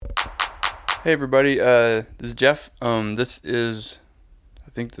Hey everybody, this is Jeff. This is, I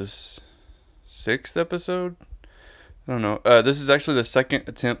think, the sixth episode. I don't know. This is actually the second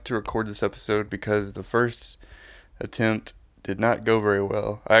attempt to record this episode because the first attempt did not go very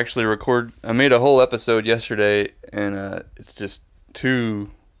well. I made a whole episode yesterday, and it's just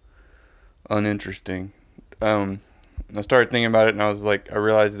too uninteresting. I started thinking about it, and I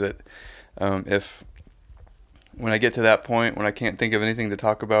realized that if when I get to that point when I can't think of anything to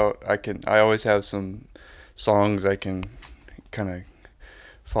talk about, I always have some songs I can kind of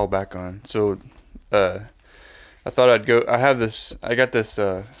fall back on. So I thought I'd go. I got this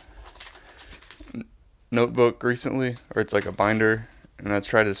notebook recently, or it's like a binder, and I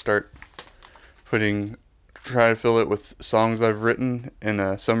try to try to fill it with songs I've written,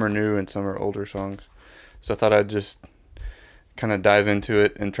 and some are new and some are older songs. So I thought I'd just kind of dive into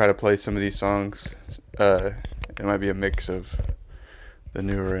it and try to play some of these songs. It might be a mix of the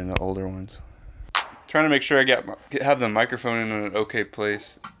newer and the older ones. Trying to make sure I have the microphone in an okay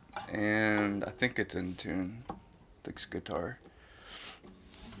place, and I think it's in tune. Fix guitar.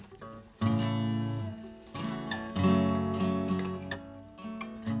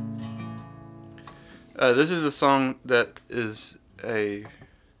 This is a song that is I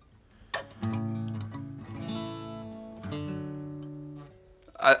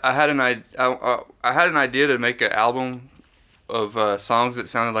had an idea to make an album of songs that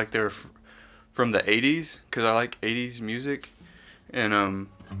sounded like they were from the 80s, because I like 80s music, and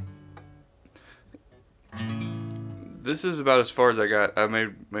this is about as far as I got. I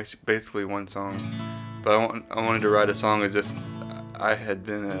made basically one song, but I wanted to write a song as if I had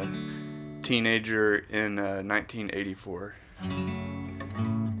been a teenager in 1984,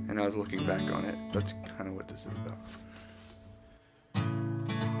 and I was looking back on it. That's kind of what this is about.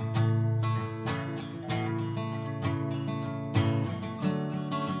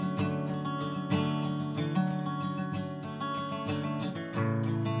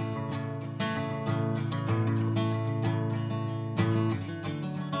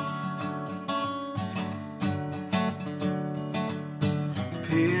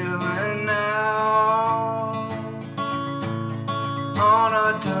 Peeling out on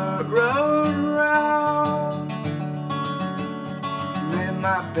a dirt road round, made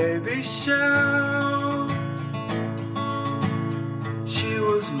my baby shout. She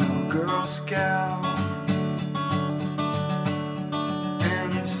was no Girl Scout,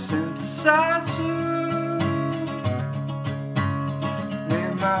 and the synthesizer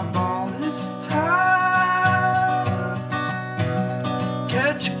made my ballast tight.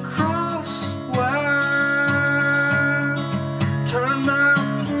 Catch a crosswire, turn my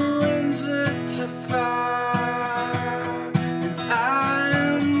forensic to fire, and I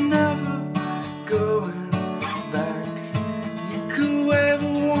am never going back. You could wave a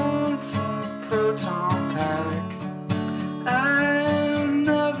wand from a proton pack. I am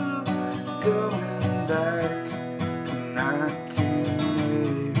never going back to 1984.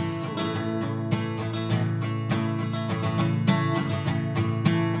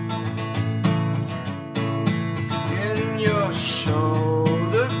 Your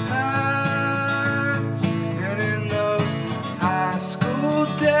shoulder pads, and in those high school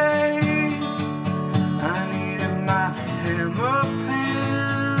days, I needed my hammer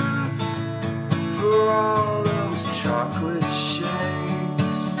pants for all those chocolate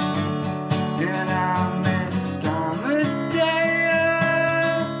shakes, and I missed Amadeus,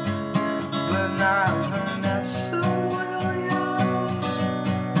 but not Vanessa Williams.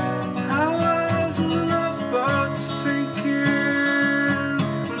 How was a love boat sinking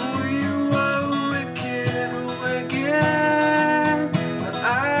when we were wicked again? But I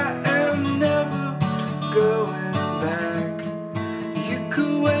am never going back. You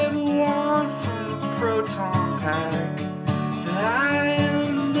could wave a wand from a proton pack, and I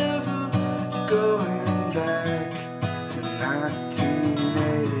am never going back to 1984.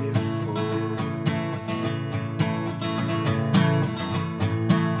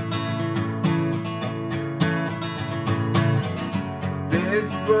 Big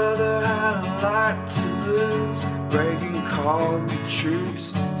brother had a lot to lose. Reagan called the troops,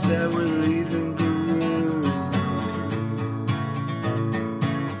 said we're leaving Peru.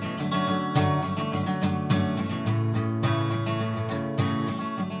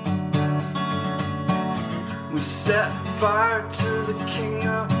 We set fire to the king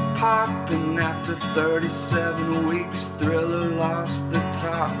of pop, and after 37 weeks, Thriller lost the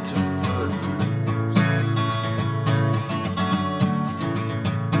top to Footloose.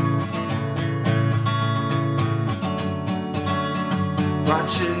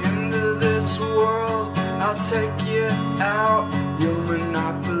 Brought you into this world, I'll take you out. Your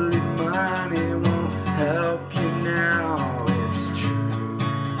monopoly money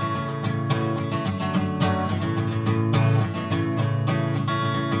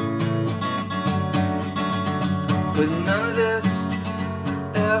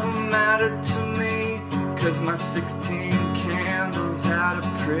mattered to me, 'cause my 16 candles had a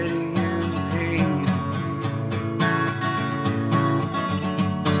pretty ending.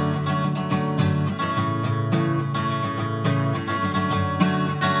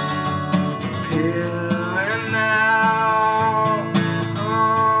 Peeling out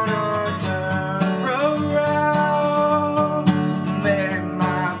on a dirt road, made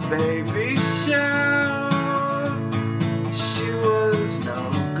my baby shout. She was no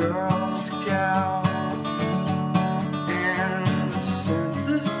Girl Scout, and the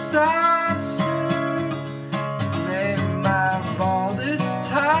synthesizer made my baldest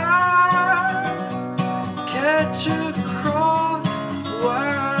tie catch a cross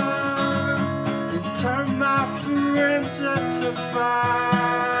wire and turn my friends up to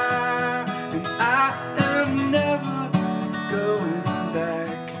fire. And I am never going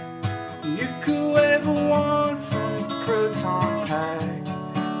back. You could wave a wand from a proton pack,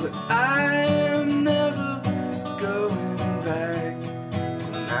 but I am never going back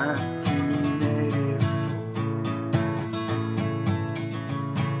to 1984.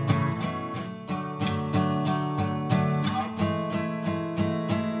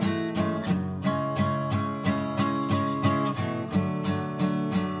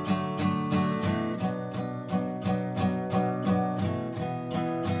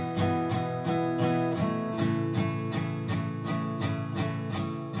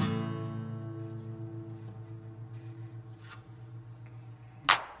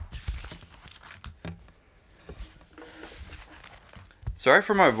 Sorry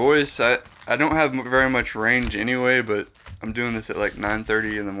for my voice. I don't have very much range anyway, but I'm doing this at like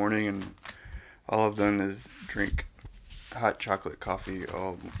 9:30 in the morning, and all I've done is drink hot chocolate coffee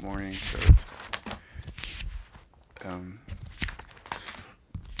all morning. So,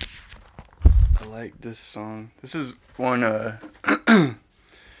 I like this song. This is one.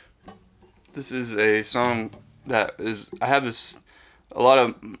 This is a song that is. I have a lot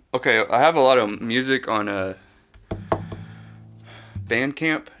of music on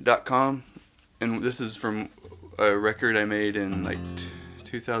Bandcamp.com, and this is from a record I made in like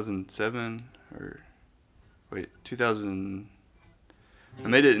 2007 or 2000. I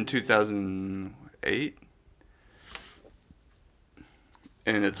made it in 2008,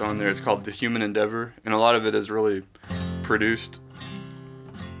 and it's on there. It's called The Human Endeavor, and a lot of it is really produced.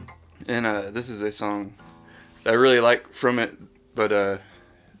 And this is a song that I really like from it, but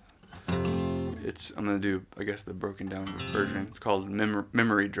I'm gonna do, I guess, the broken down version. It's called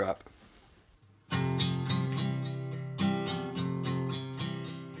Memory Drop.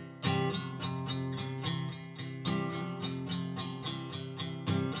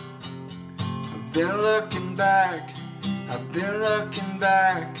 I've been looking back, I've been looking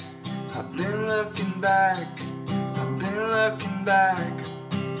back, I've been looking back, I've been looking back.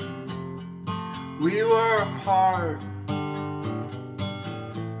 We were apart,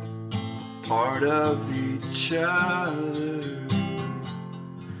 part of each other.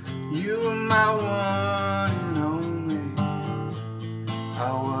 You were my one and only.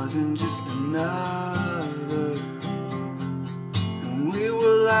 I wasn't just another. And we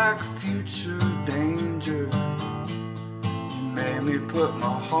were like future danger. You made me put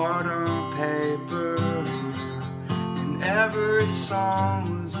my heart on paper, and every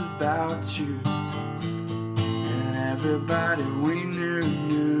song was about you, and everybody we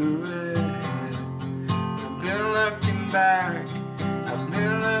knew it. I've been looking back, I've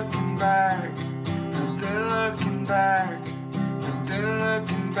been looking back, I've been looking back, I've been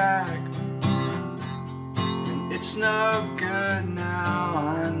looking back. And it's no good now,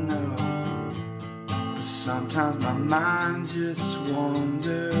 I know, but sometimes my mind just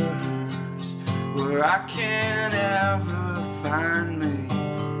wanders where I can't ever find me.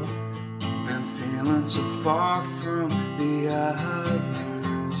 Been feeling so far from the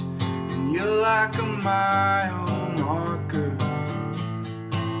others, and you're like a mile marker,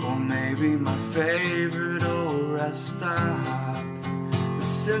 or maybe my favorite old rest stop. But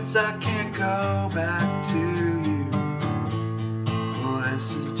since I can't go back to you, well, this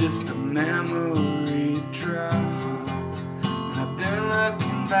is just a memory drop. And I've been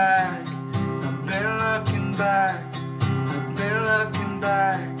looking back, I've been looking back, I've been looking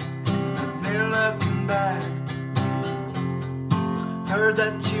back, I've been looking back. Heard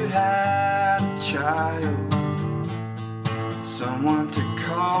that you had a child, someone to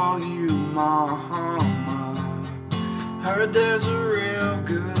call you mama. Heard there's a real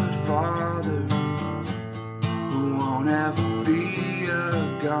good father who won't ever be a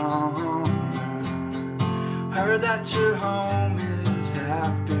goner. Heard that your home is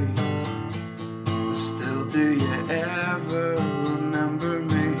happy, but still, do you ever remember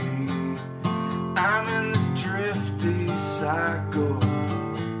me?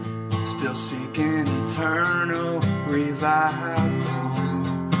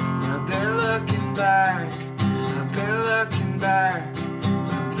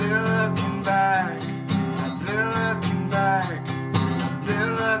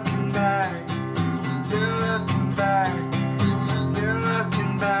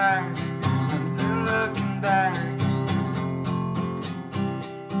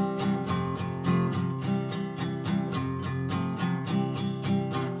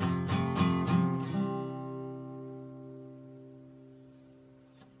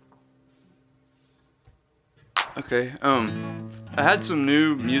 Okay, I had some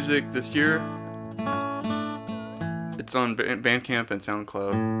new music this year. It's on Bandcamp and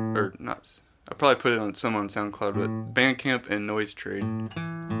SoundCloud, or not. I probably put it on SoundCloud, but Bandcamp and Noise Trade.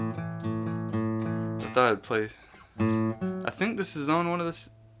 I thought I'd play. I think this is on one of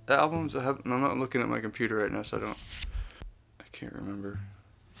the albums. I'm not looking at my computer right now, so I can't remember.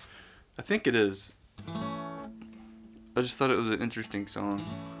 I think it is. I just thought it was an interesting song.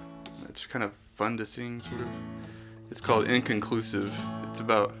 It's kind of fun to sing, sort of. It's called Inconclusive. It's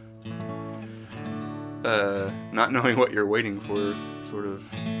about not knowing what you're waiting for, sort of.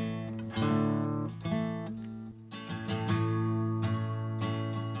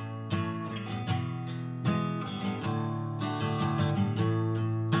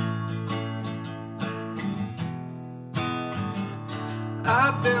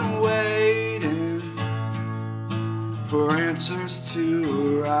 I've been waiting for answers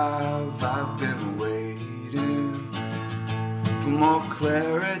to arrive. I've been waiting for more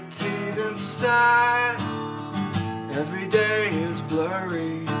clarity than sight. Every day is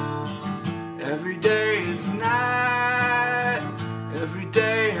blurry, every day is night. Every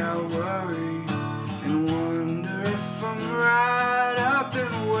day I worry and wonder if I'm right. I've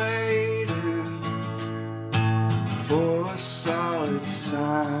been waiting for a solid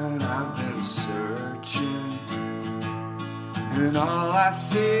sign. I've been searching, and all I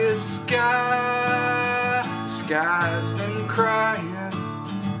see is sky. The sky's been crying,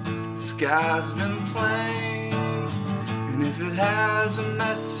 the sky's been playing, and if it has a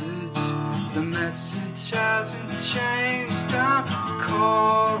message, the message hasn't changed. I'm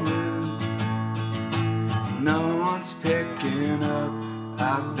calling, no one's picking up.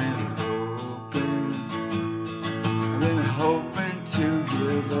 I've been hoping to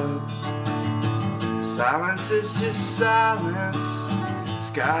give up. Silence is just silence,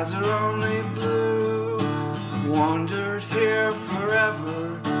 skies are only blue. I've wandered here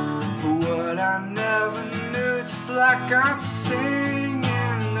forever for what I never knew. It's like I'm singing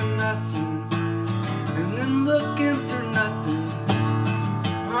to nothing and then looking for nothing.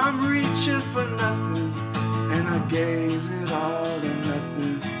 I'm reaching for nothing and I gave it all to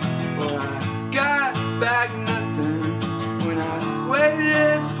nothing. Well, I got back nothing when I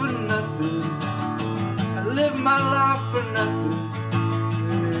waited for nothing. I lived my life for nothing,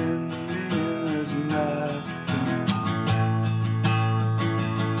 and then there's nothing.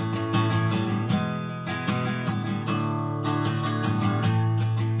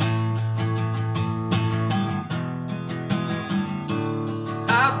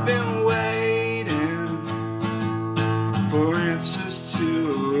 I've been waiting for answers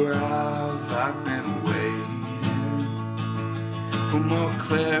to arrive. I've been waiting for more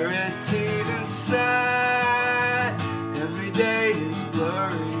clarity than sight. Every day is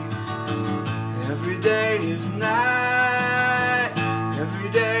blurry, every day is night. Every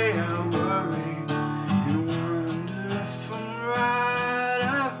day I worry and wonder if I'm right.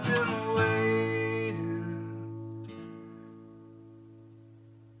 I've been waiting.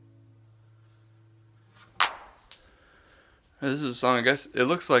 This is a song, I guess, it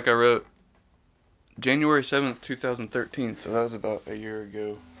looks like I wrote January 7th, 2013, so that was about a year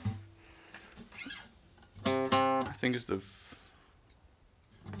ago. I think it's the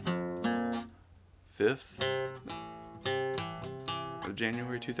 5th of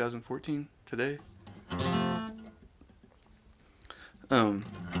January 2014, today.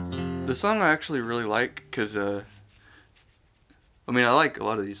 The song I actually really like, because, I like a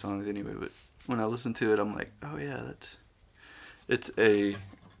lot of these songs anyway, but when I listen to it, I'm like, oh yeah, it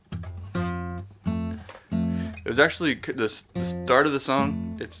was actually the start of the song.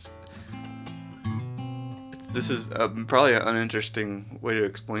 This is probably an uninteresting way to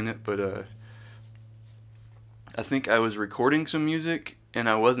explain it, but I think I was recording some music and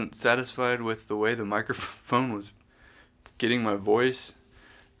I wasn't satisfied with the way the microphone was getting my voice,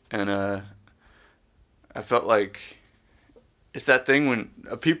 and I felt like it's that thing when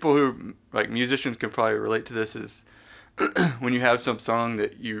people who like musicians can probably relate to this, is when you have some song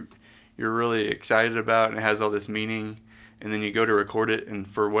that you're really excited about and it has all this meaning, and then you go to record it and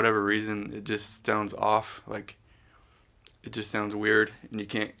for whatever reason it just sounds off, like it just sounds weird and it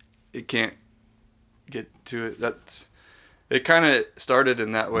can't get to it. It kind of started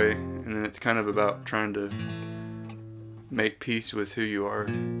in that way, and then it's kind of about trying to make peace with who you are,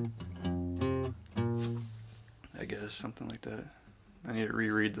 I guess, something like that. I need to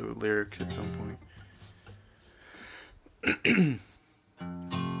reread the lyrics at some point.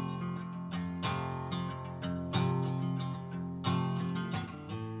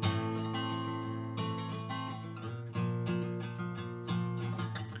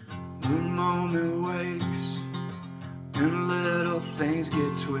 The moment wakes and little things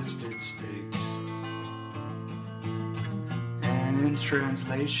get twisted stakes. And in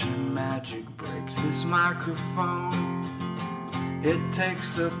translation, magic breaks. This microphone, it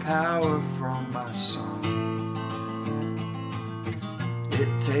takes the power from my song. It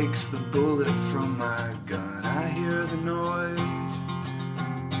takes the bullet from my gun. I hear the noise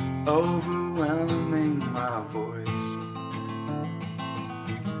overwhelming my voice.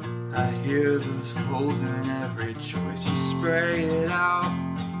 I hear those holes in every choice. You spray it out,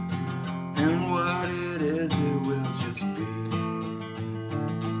 and what it is, it will just be.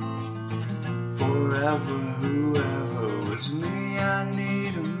 Forever, whoever was me, I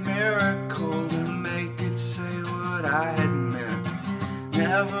need a miracle to make it say what I had meant.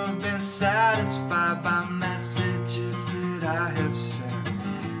 Never been satisfied by messages that I have sent.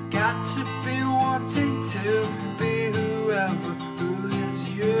 Got to be wanting to be whoever who is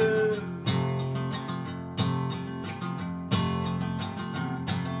you.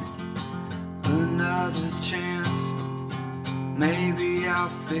 Another chance, maybe I'll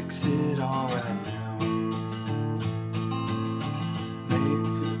fix it all right now.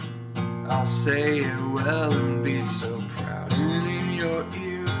 Maybe I'll say it well and be so proud. And in your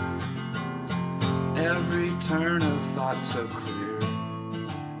ear, every turn of thought so clear.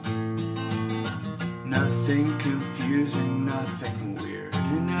 Nothing confusing, nothing weird.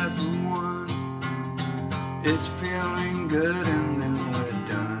 And everyone is feeling good, and then we're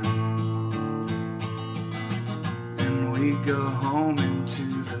done. And we go home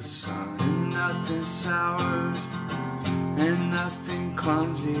into the sun, and nothing sours, and nothing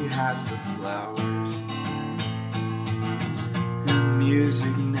clumsy hides the flowers. And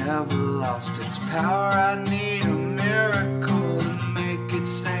music never lost its power. I need a miracle to make it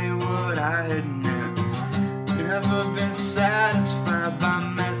say what I had meant. Never been satisfied by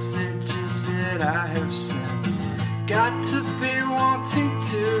messages that I have sent. Got to be wanting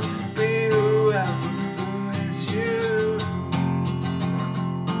to be whoever who is you.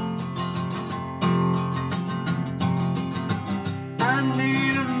 I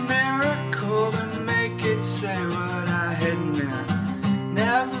need a miracle to make it say what I had meant.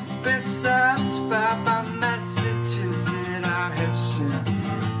 Never been satisfied by messages that I have sent.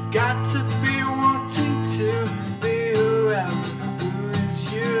 Got to be wanting to be whoever who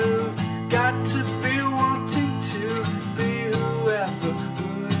is you. Got to be wanting to be whoever who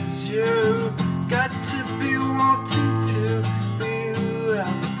is you. Got to be wanting to be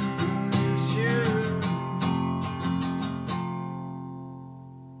whoever who is you.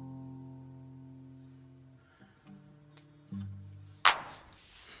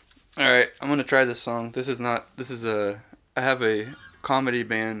 Alright, I'm gonna try this song. I have a comedy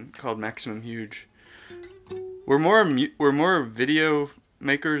band called Maximum Huge. We're more video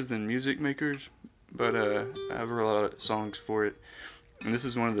makers than music makers, but I have a lot of songs for it, and this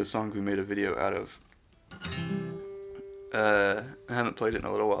is one of the songs we made a video out of. I haven't played it in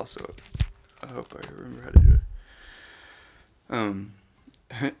a little while, so I hope I remember how to do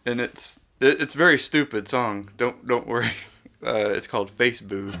it. And it's a very stupid song. Don't worry. It's called Face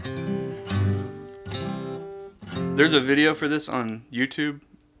Boo. There's a video for this on YouTube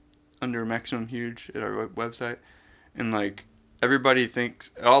under Maximum Huge at our website, and like everybody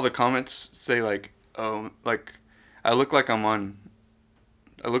thinks, all the comments say like, oh, like I look like I'm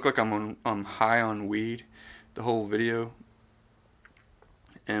high on weed the whole video,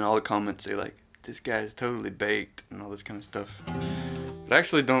 and all the comments say like, this guy's totally baked and all this kind of stuff. But I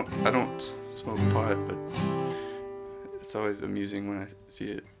don't smoke pot, but it's always amusing when I see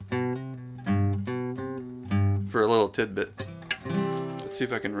it. For a little tidbit. Let's see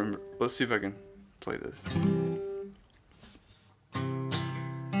if I can remember. Let's see if I can play this.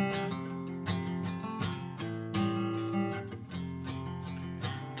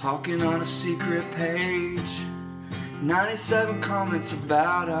 Talking on a secret page, 97 comments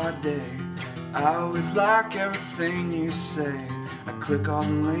about our day. I always like everything you say. I click all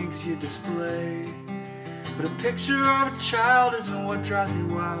the links you display. But a picture of a child isn't what drives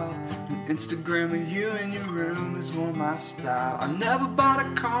me wild. An Instagram of you in your room is more my style. I never bought a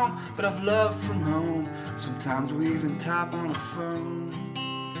comb, but I've loved from home. Sometimes we even type on a phone.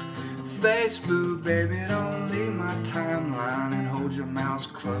 Facebook, baby, don't leave my timeline and hold your mouse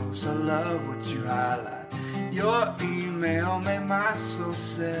close. I love what you highlight. Your email made my soul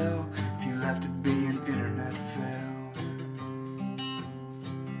sell. If you left it be an internet fail.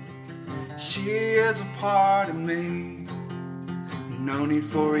 She is a part of me. No need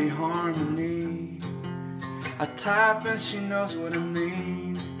for eHarmony. I type and she knows what I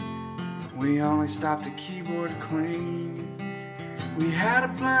mean. We only stop the keyboard clean. We had a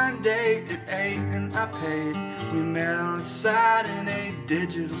blind date at 8 and I paid. We met on the side and ate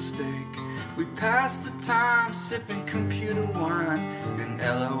digital steak. We passed the time sipping computer wine and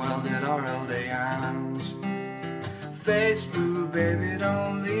LOL'd at our old AIs. Facebook, baby,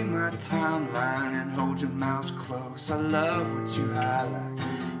 don't leave my timeline and hold your mouse close. I love what you highlight.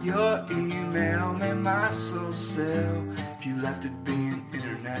 Your email made my soul sell. If you left it being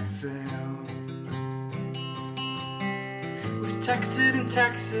internet fail. We've texted in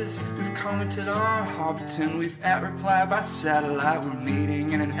Texas, we've commented on Hobbiton, we've @replied by satellite, we're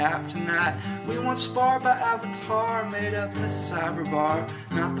meeting in an app tonight. We once sparred by Avatar, made up in a cyber bar,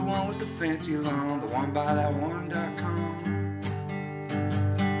 not the one with the fancy lawn, the one by that one.com.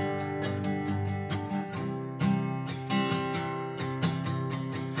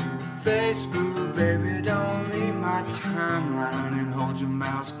 Facebook, baby, don't leave my timeline and hold your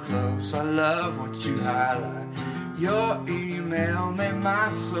mouse close. I love what you highlight. Your email made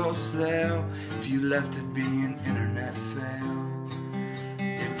my soul sell. If you left it be an internet fail.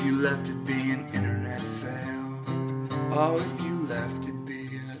 If you left it be an internet fail. Oh, if you left it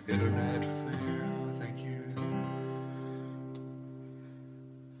be an internet fail. Thank you.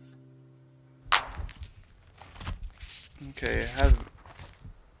 Okay, I have...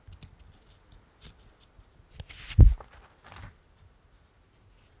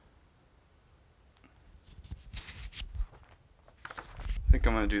 I think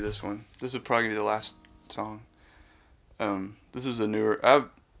I'm gonna do this one. This is probably gonna be the last song. This is a newer.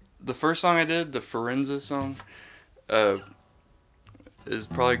 The first song I did, the Forenza song, is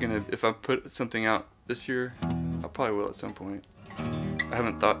probably gonna. If I put something out this year, I probably will at some point. I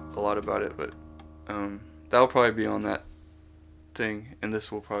haven't thought a lot about it, but that'll probably be on that thing, and this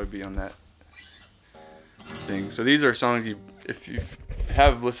will probably be on that thing. So these are songs if you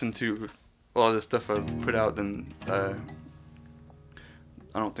have listened to a lot of the stuff I've put out, then.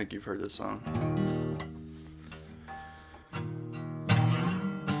 I don't think you've heard this song.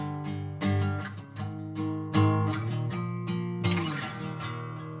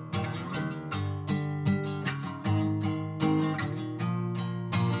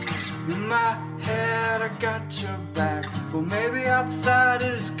 In my head I got your back. Well, maybe outside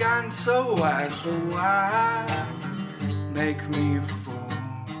it has gotten so wide, but why make me a fool?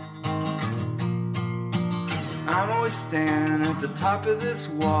 I'm always standing at the top of this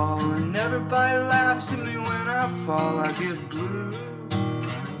wall, and everybody laughs at me when I fall. I get blue,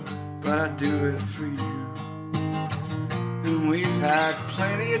 but I do it for you. And we've had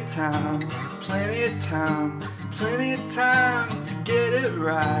plenty of time, plenty of time, plenty of time to get it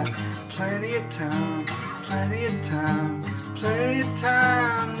right. Plenty of time, plenty of time, plenty of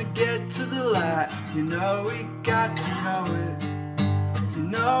time to get to the light. You know we got to know it. You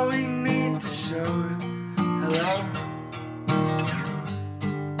know we need to show it. Hello?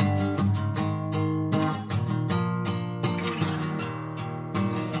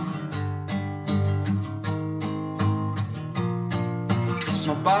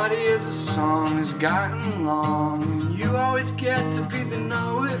 My body is a song, has gotten long, and you always get to be the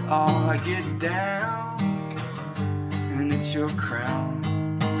know-it-all. I get down, and it's your crown.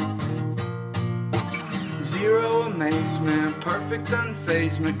 Zero amazement, perfect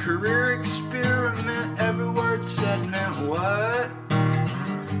unfazement, career experiment, every word said meant what?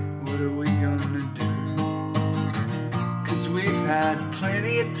 What are we gonna do? 'Cause we've had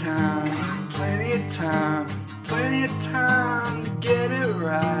plenty of time, plenty of time, plenty of time to get it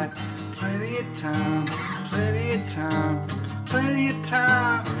right. Plenty of time, plenty of time, plenty of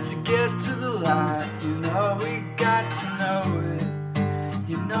time to get to the light. You know we got to know it.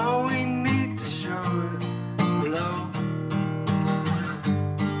 You know we need to show it. Hello?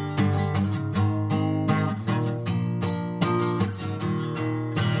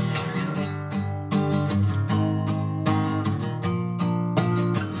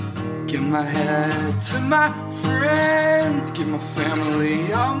 Give my head to my friends, give my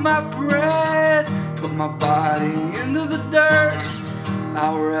family all my bread, put my body into the dirt.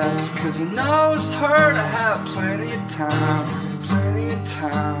 I'll rest 'cause I know it's hurt. I have plenty of time, plenty of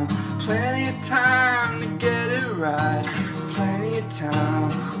time, plenty of time to get it right. Plenty of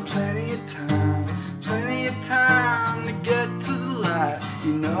time, plenty of time, plenty of time to get to the light.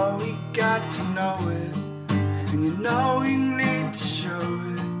 You know we got to know it, and you know we need to show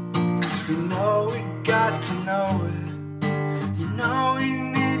it. You know we got to know it. You know we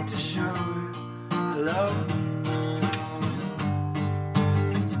need to show it. Hello?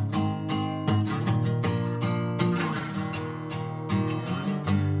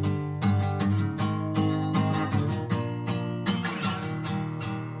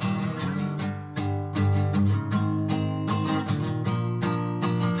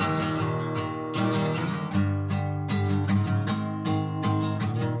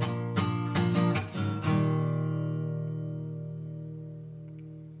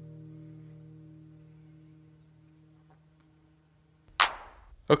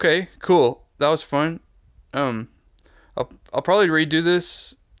 Okay, cool. That was fun. Um, I'll probably redo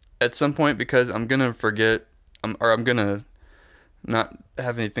this at some point because I'm gonna forget. I'm gonna not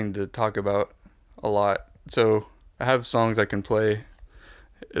have anything to talk about a lot. So I have songs I can play.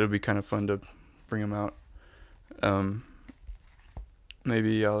 It'll be kind of fun to bring them out. Um,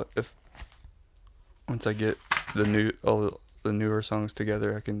 maybe if once I get all the newer songs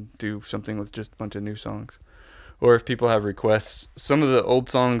together, I can do something with just a bunch of new songs. Or if people have requests, some of the old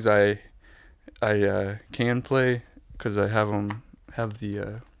songs I can play because I have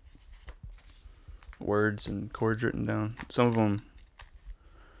the words and chords written down. Some of them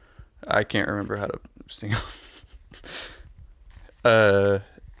I can't remember how to sing. uh,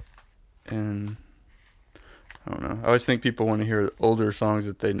 and I don't know. I always think people want to hear older songs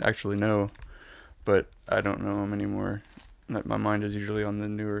that they actually know, but I don't know them anymore. My mind is usually on the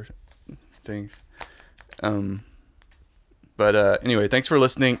newer things. Um, but anyway, thanks for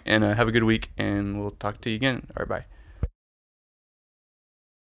listening, and have a good week, and we'll talk to you again. All right, bye.